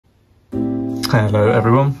Hello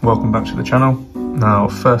everyone, welcome back to the channel. Now,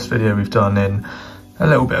 first video we've done in a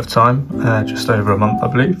little bit of time, just over a month I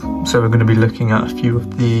believe. So we're going to be looking at a few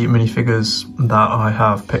of the minifigures that I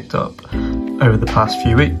have picked up over the past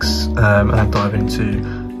few weeks and dive into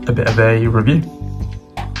a bit of a review.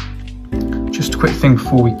 Just a quick thing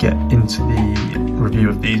before we get into the review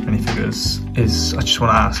of these minifigures is I just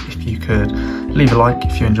want to ask if you could leave a like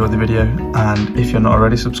if you enjoyed the video, and if you're not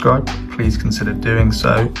already subscribed, please consider doing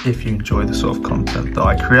so if you enjoy the sort of content that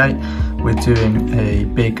I create. We're doing a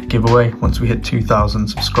big giveaway once we hit 2,000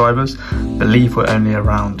 subscribers. I believe we're only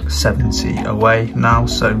around 70 away now,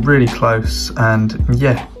 so really close, and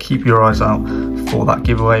yeah, keep your eyes out for that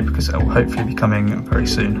giveaway because it will hopefully be coming very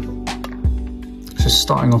soon. So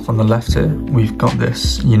starting off on the left here, we've got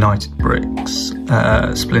this United Bricks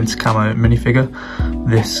Splinter Camo minifigure.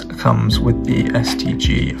 This comes with the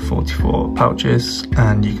STG 44 pouches,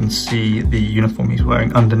 and you can see the uniform he's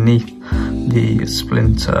wearing underneath the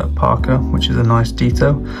Splinter Parker, which is a nice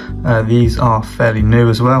detail. These are fairly new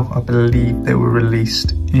as well. I believe they were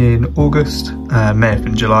released in August, may have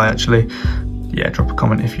been July actually. Yeah, drop a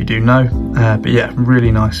comment if you do know. But yeah,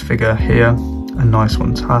 really nice figure here, a nice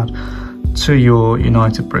one to add to your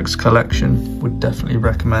United Bricks collection. Would definitely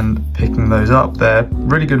recommend picking those up. They're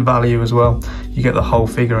really good value as well. You get the whole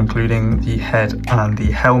figure including the head and the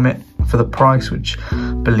helmet for the price, which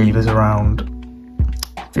I believe is around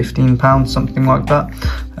 £15, something like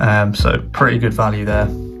that. So pretty good value there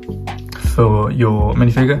for your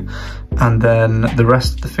minifigure. And then the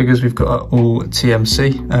rest of the figures we've got are all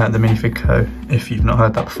TMC, TheMinifigCo, if you've not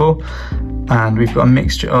heard that before. And we've got a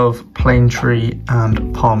mixture of plain tree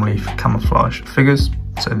and palm leaf camouflage figures.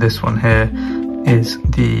 So this one here is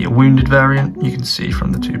the wounded variant, you can see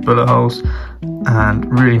from the two bullet holes,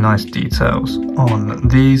 and really nice details on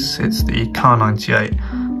these. It's the Kar 98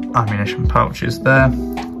 ammunition pouches there,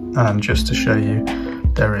 and just to show you,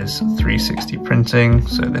 there is 360 printing,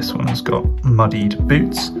 so this one has got muddied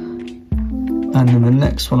boots. And then the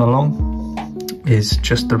next one along is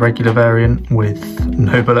just the regular variant with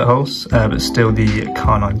no bullet holes, but still the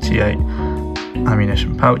Kar 98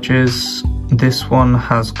 ammunition pouches. This one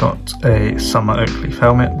has got a summer oak leaf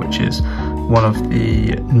helmet, which is one of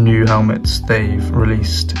the new helmets they've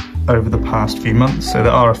released over the past few months. So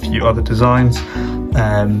there are a few other designs.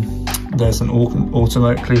 There's an autumn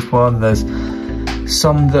oak leaf one. There's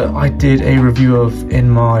some that I did a review of in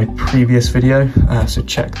my previous video, so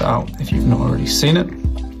check that out if you've not already seen it.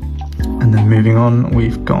 And then moving on,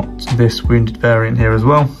 we've got this wounded variant here as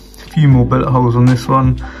well. A few more bullet holes on this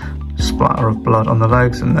one, splatter of blood on the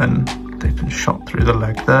legs, and then they've been shot through the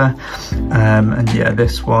leg there. And yeah,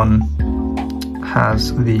 this one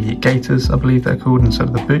has the gaiters, I believe they're called, instead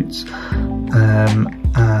of the boots.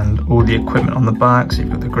 And all the equipment on the back, so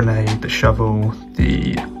you've got the grenade, the shovel,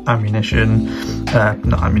 the ammunition,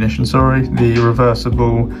 the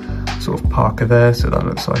reversible sort of Parker there, so that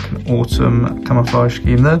looks like an autumn camouflage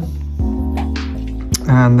scheme there.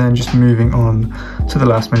 And then just moving on to the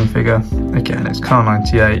last minifigure, again it's Kar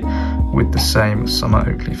 98 with the same summer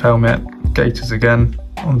oak leaf helmet, gaiters again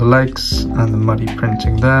on the legs, and the muddy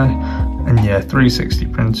printing there. And yeah, 360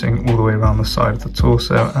 printing all the way around the side of the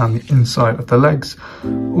torso and the inside of the legs,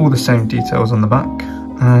 all the same details on the back.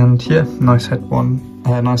 And yeah, nice head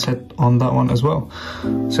on that one as well.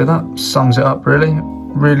 So that sums it up really.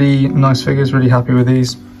 Really nice figures, really happy with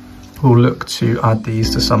these. We'll look to add these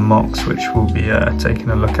to some mocks, which we'll be taking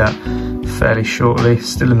a look at fairly shortly.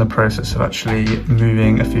 Still in the process of actually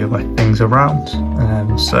moving a few of my things around,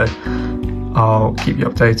 so I'll keep you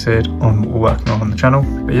updated on what we're working on the channel.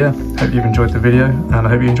 But yeah, hope you've enjoyed the video, and I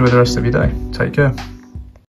hope you enjoy the rest of your day. Take care.